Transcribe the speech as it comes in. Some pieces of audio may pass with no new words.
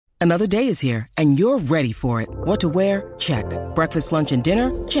Another day is here, and you're ready for it. What to wear? Check. Breakfast, lunch, and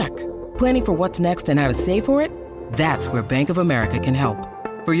dinner? Check. Planning for what's next and how to save for it? That's where Bank of America can help.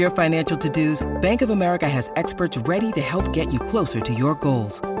 For your financial to-dos, Bank of America has experts ready to help get you closer to your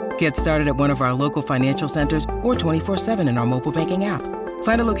goals. Get started at one of our local financial centers or 24/7 in our mobile banking app.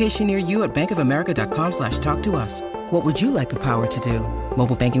 Find a location near you at bankofamerica.com/talktous. What would you like the power to do?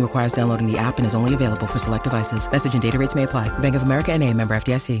 Mobile banking requires downloading the app and is only available for select devices. Message and data rates may apply. Bank of America N.A., member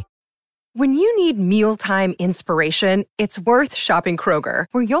FDIC. When you need mealtime inspiration, it's worth shopping Kroger,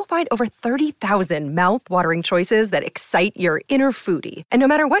 where you'll find over 30,000 mouth-watering choices that excite your inner foodie. And no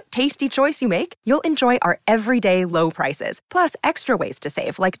matter what tasty choice you make, you'll enjoy our everyday low prices, plus extra ways to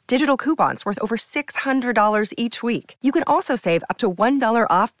save, like digital coupons worth over $600 each week. You can also save up to $1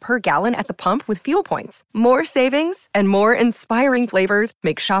 off per gallon at the pump with fuel points. More savings and more inspiring flavors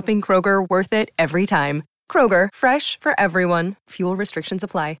make shopping Kroger worth it every time. Kroger, fresh for everyone. Fuel restrictions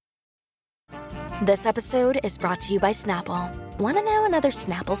apply. This episode is brought to you by Snapple. Want to know another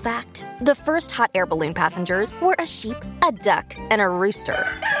Snapple fact? The first hot air balloon passengers were a sheep, a duck, and a rooster.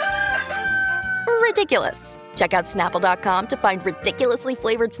 Ridiculous. Check out Snapple.com to find ridiculously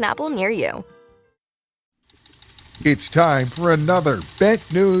flavored Snapple near you. It's time for another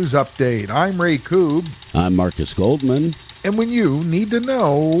Bent News Update. I'm Ray Koob. I'm Marcus Goldman. And when you need to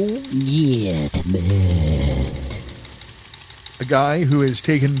know... Get bent. A guy who has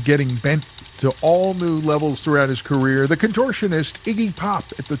taken getting bent to all new levels throughout his career, the contortionist Iggy Pop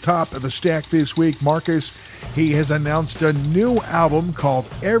at the top of the stack this week. Marcus, he has announced a new album called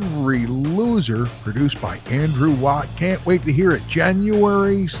Every Loser, produced by Andrew Watt. Can't wait to hear it.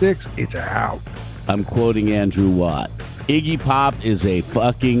 January 6th, it's out. I'm quoting Andrew Watt. Iggy Pop is a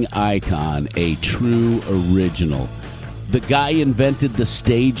fucking icon, a true original. The guy invented the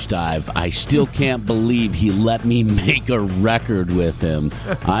stage dive. I still can't believe he let me make a record with him.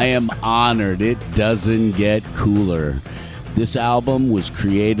 I am honored. It doesn't get cooler. This album was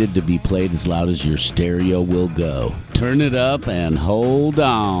created to be played as loud as your stereo will go. Turn it up and hold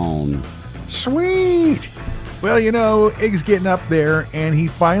on. Sweet! Well, you know, Iggy's getting up there, and he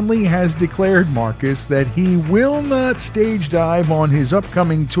finally has declared, Marcus, that he will not stage dive on his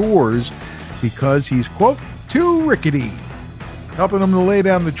upcoming tours because he's, quote, too rickety. Helping him to lay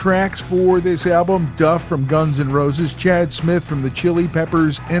down the tracks for this album, Duff from Guns N' Roses, Chad Smith from the Chili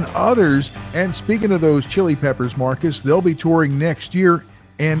Peppers, and others. And speaking of those Chili Peppers, Marcus, they'll be touring next year,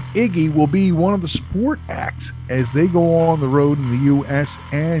 and Iggy will be one of the support acts as they go on the road in the U.S.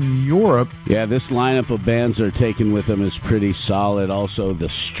 and Europe. Yeah, this lineup of bands they're taking with them is pretty solid. Also, The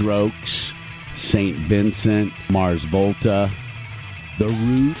Strokes, St. Vincent, Mars Volta, The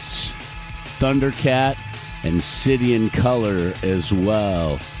Roots, Thundercat, and City and Color as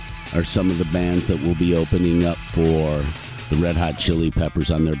well are some of the bands that will be opening up for the Red Hot Chili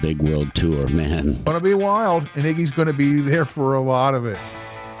Peppers on their big world tour, man. Going to be wild, and Iggy's going to be there for a lot of it.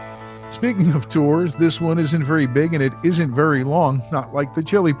 Speaking of tours, this one isn't very big and it isn't very long, not like the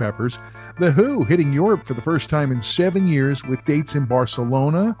Chili Peppers. The Who hitting Europe for the first time in 7 years with dates in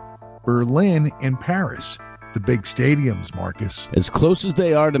Barcelona, Berlin, and Paris. The big stadiums, Marcus. As close as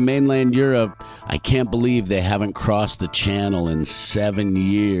they are to mainland Europe, I can't believe they haven't crossed the channel in 7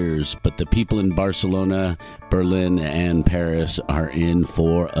 years. But the people in Barcelona, Berlin, and Paris are in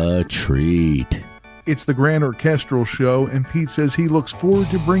for a treat. It's the Grand Orchestral Show, and Pete says he looks forward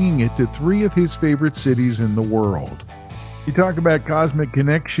to bringing it to 3 of his favorite cities in the world. You talk about cosmic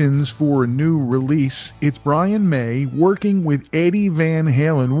connections for a new release. It's Brian May working with Eddie Van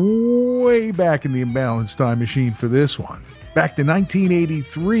Halen way back in the Imbalanced Time Machine for this one. Back to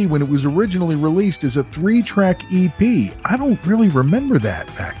 1983 when it was originally released as a 3-track EP. I don't really remember that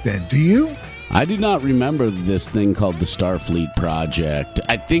back then. Do you? I do not remember this thing called the Starfleet Project.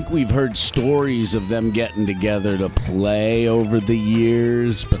 I think we've heard stories of them getting together to play over the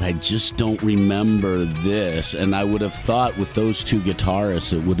years, but I just don't remember this. And I would have thought with those 2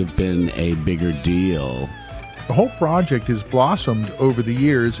 guitarists, it would have been a bigger deal. The whole project has blossomed over the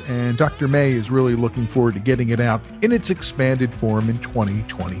years, and Dr. May is really looking forward to getting it out in its expanded form in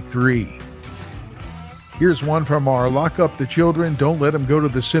 2023. Here's one from our Lock Up the Children, Don't Let Them Go to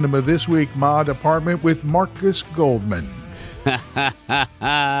the Cinema This Week Ma department with Marcus Goldman.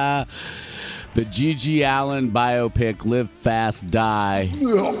 The G.G. Allen biopic Live Fast Die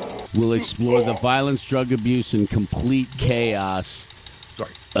will explore the violence, drug abuse, and complete chaos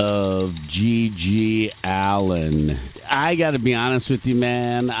of G.G. Allen. I got to be honest with you,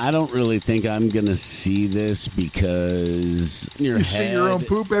 man. I don't really think I'm going to see this because you see your own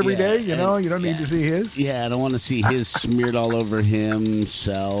poop every day, you know? You don't need to see his? Yeah, I don't want to see his smeared all over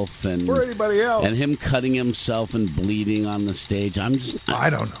himself and or anybody else. And him cutting himself and bleeding on the stage. I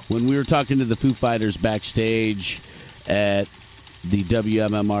don't know. When we were talking to the Foo Fighters backstage at the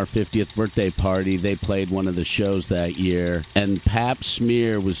WMMR 50th birthday party, they played one of the shows that year, and Pap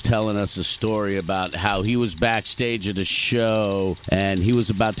Smear was telling us a story about how he was backstage at a show and he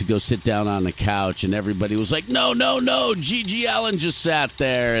was about to go sit down on the couch, and everybody was like, no, G.G. Allen just sat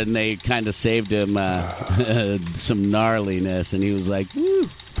there, and they kind of saved him some gnarliness, and he was like, woo.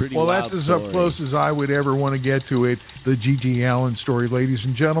 Well, that's as up close as I would ever want to get to it, the G.G. Allen story, ladies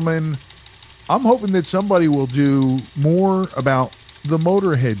and gentlemen. I'm hoping that somebody will do more about the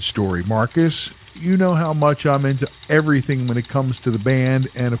Motorhead story, Marcus. You know how much I'm into everything when it comes to the band,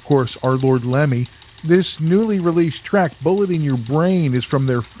 and of course, our Lord Lemmy. This newly released track, Bullet in Your Brain, is from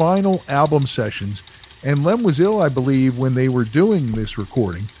their final album sessions, and Lem was ill, I believe, when they were doing this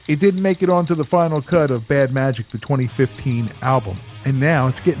recording. It didn't make it onto the final cut of Bad Magic, the 2015 album. And now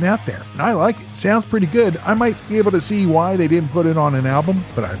it's getting out there. And I like it. Sounds pretty good. I might be able to see why they didn't put it on an album,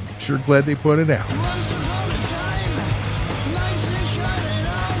 but I'm sure glad they put it out.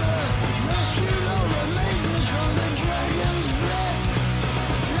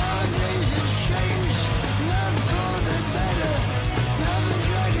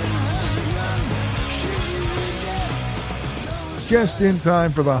 Just in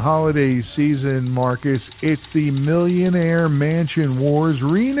time for the holiday season, Marcus. It's the Millionaire Mansion Wars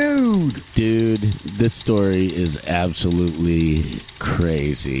renewed. Dude, this story is absolutely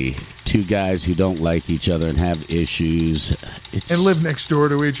crazy. Two guys who don't like each other and have issues. And live next door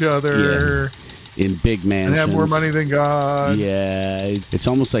to each other. Yeah, in big mansions. And have more money than God. Yeah, it's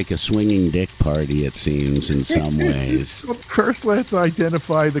almost like a swinging dick party, it seems, in some ways. So first, let's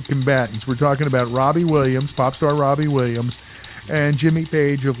identify the combatants. We're talking about Robbie Williams, pop star Robbie Williams, and Jimmy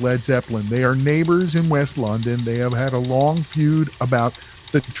Page of Led Zeppelin. They are neighbors in West London. They have had a long feud about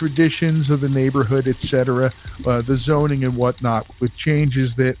the traditions of the neighborhood, etc., the zoning and whatnot, with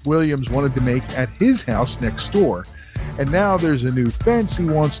changes that Williams wanted to make at his house next door. And now there's a new fence he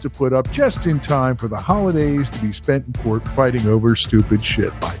wants to put up just in time for the holidays to be spent in court fighting over stupid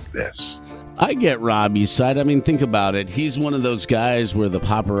shit like this. I get Robbie's side. I mean, think about it. He's one of those guys where the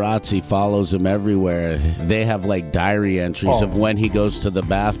paparazzi follows him everywhere. They have like diary entries of when he goes to the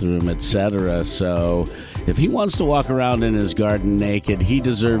bathroom, etc. So if he wants to walk around in his garden naked, he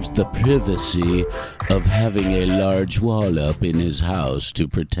deserves the privacy of having a large wall up in his house to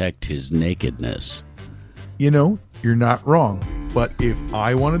protect his nakedness. You know, you're not wrong. But if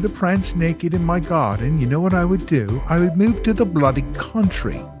I wanted to prance naked in my garden, you know what I would do? I would move to the bloody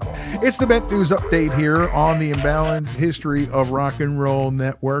country. It's the Bent News Update here on the Imbalanced History of Rock and Roll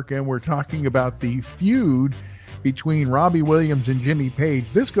Network, and we're talking about the feud between Robbie Williams and Jimmy Page.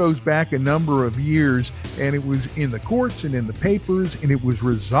 This goes back a number of years, and it was in the courts and in the papers, and it was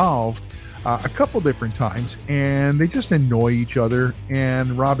resolved a couple different times, and they just annoy each other.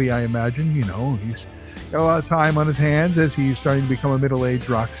 And Robbie, I imagine, you know, he's got a lot of time on his hands as he's starting to become a middle-aged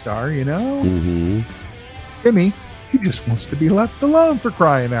rock star, you know? Mm-hmm. Jimmy, he just wants to be left alone, for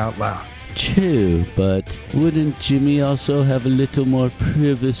crying out loud. True, but wouldn't Jimmy also have a little more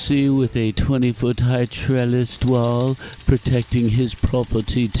privacy with a 20-foot-high trellised wall protecting his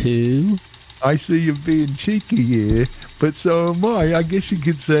property too? I see you being cheeky here, but so am I. I guess you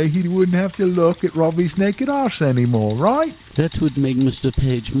could say he wouldn't have to look at Robbie's naked arse anymore, right? That would make Mr.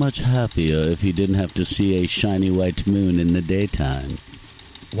 Page much happier if he didn't have to see a shiny white moon in the daytime.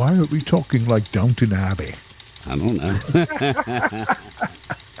 Why aren't we talking like Downton Abbey? I don't know.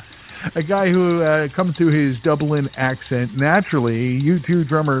 A guy who comes to his Dublin accent naturally, U2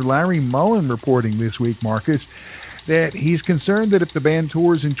 drummer Larry Mullen reporting this week, Marcus, that he's concerned that if the band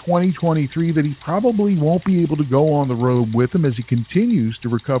tours in 2023, that he probably won't be able to go on the road with them as he continues to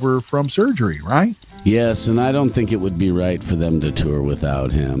recover from surgery, right? Yes, and I don't think it would be right for them to tour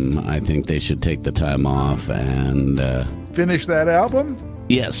without him. I think they should take the time off and finish that album?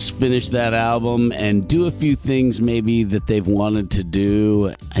 Yes, finish that album and do a few things maybe that they've wanted to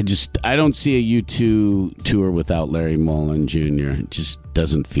do. I don't see a U2 tour without Larry Mullen Jr. It just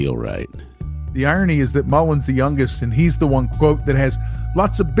doesn't feel right. The irony is that Mullen's the youngest, and he's the one, quote, that has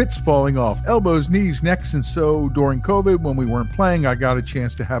lots of bits falling off, elbows, knees, necks, and so during COVID, when we weren't playing, I got a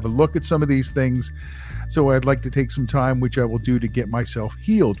chance to have a look at some of these things. So I'd like to take some time, which I will do, to get myself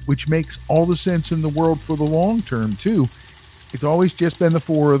healed, which makes all the sense in the world for the long term, too. It's always just been the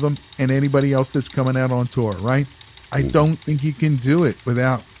four of them and anybody else that's coming out on tour, right? I don't think you can do it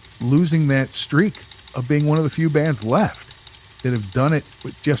without losing that streak. of being one of the few bands left that have done it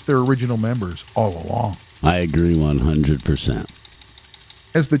with just their original members all along. I agree 100%.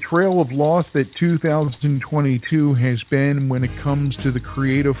 As the trail of loss that 2022 has been when it comes to the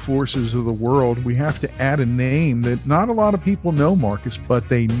creative forces of the world, we have to add a name that not a lot of people know, Marcus, but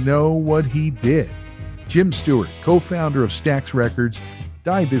they know what he did. Jim Stewart, co-founder of Stax Records,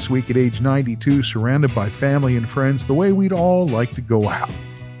 died this week at age 92, surrounded by family and friends, the way we'd all like to go out.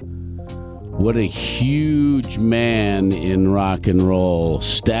 What a huge man in rock and roll.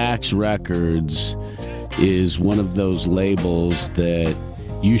 Stax Records is one of those labels that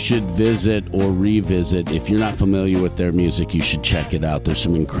you should visit or revisit. If you're not familiar with their music, you should check it out. There's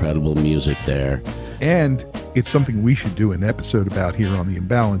some incredible music there. And it's something we should do an episode about here on the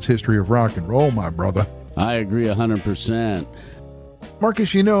Imbalanced History of Rock and Roll, my brother. I agree 100%.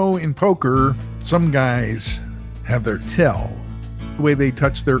 Marcus, you know, in poker, some guys have their tell. The way they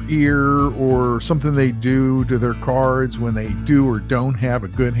touch their ear or something they do to their cards when they do or don't have a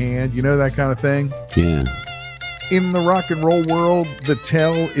good hand. You know, that kind of thing? Yeah. In the rock and roll world, the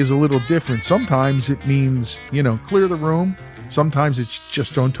tell is a little different. Sometimes it means, you know, clear the room. Sometimes it's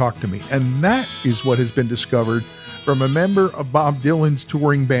just don't talk to me. And that is what has been discovered from a member of Bob Dylan's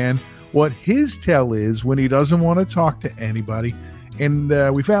touring band, what his tell is when he doesn't want to talk to anybody. And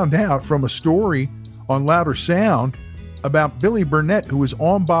we found out from a story on Louder Sound about Billy Burnett, who was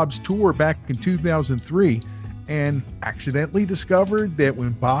on Bob's tour back in 2003 and accidentally discovered that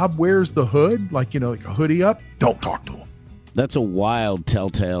when Bob wears the hood, like, you know, like a hoodie up, don't talk to him. That's a wild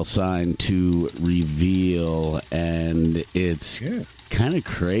telltale sign to reveal, and it's kind of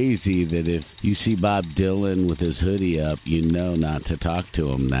crazy that if you see Bob Dylan with his hoodie up, you know not to talk to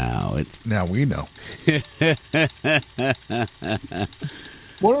him now. Now we know.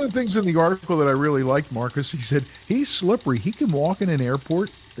 One of the things in the article that I really liked, Marcus, he said, he's slippery. He can walk in an airport.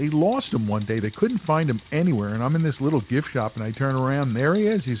 They lost him one day. They couldn't find him anywhere. And I'm in this little gift shop, and I turn around, and there he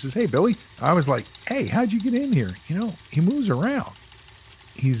is. He says, hey, Billy. I was like, hey, how'd you get in here? You know, he moves around.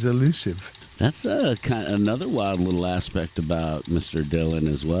 He's elusive. That's another wild little aspect about Mr. Dylan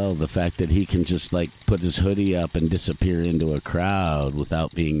as well. The fact that he can just, like, put his hoodie up and disappear into a crowd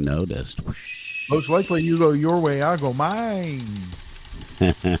without being noticed. Whoosh. Most likely you go your way, I'll go mine.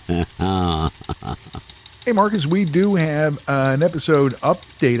 Hey, Marcus, we do have an episode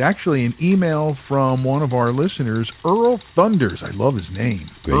update, actually an email from one of our listeners, Earl Thunders. I love his name.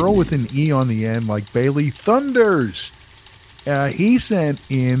 Great Earl name. with an E on the end, like Bailey Thunders. He sent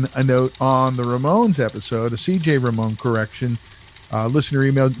in a note on the Ramones episode, a CJ Ramone correction. Listener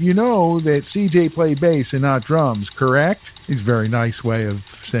emailed, you know that CJ played bass and not drums, correct? It's a very nice way of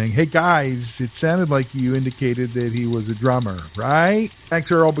saying, hey guys, it sounded like you indicated that he was a drummer, right? Thanks,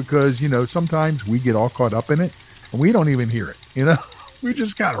 Earl, because, you know, sometimes we get all caught up in it and we don't even hear it, you know? We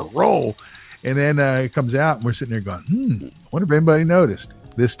just kind of roll. And then it comes out and we're sitting there going, I wonder if anybody noticed.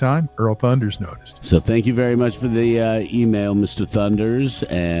 This time, Earl Thunders noticed. So thank you very much for the email, Mr. Thunders,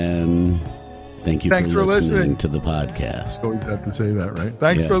 and thanks for listening to the podcast. Always have to say that, right?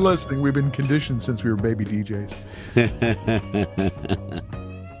 Thanks for listening. We've been conditioned since we were baby DJs.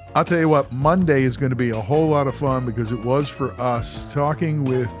 I'll tell you what, Monday is going to be a whole lot of fun because it was for us talking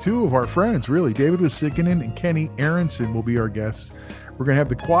with two of our friends, really. David Wasikinen and Kenny Aronson will be our guests. We're going to have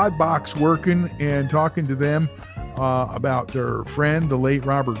the quad box working and talking to them about their friend, the late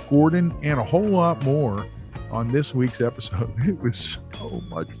Robert Gordon, and a whole lot more on this week's episode. It was so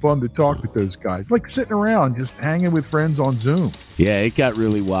much fun to talk with those guys, like sitting around just hanging with friends on Zoom. Yeah, it got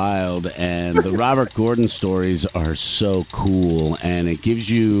really wild, and the Robert Gordon stories are so cool, and it gives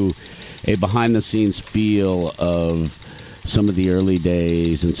you a behind-the-scenes feel of some of the early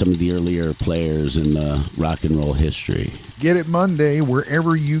days and some of the earlier players in the rock and roll history. Get it Monday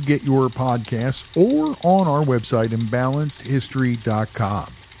wherever you get your podcasts or on our website, imbalancedhistory.com.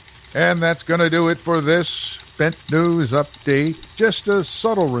 And that's going to do it for this Bent News Update. Just a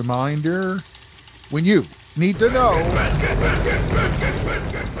subtle reminder, when you need to know...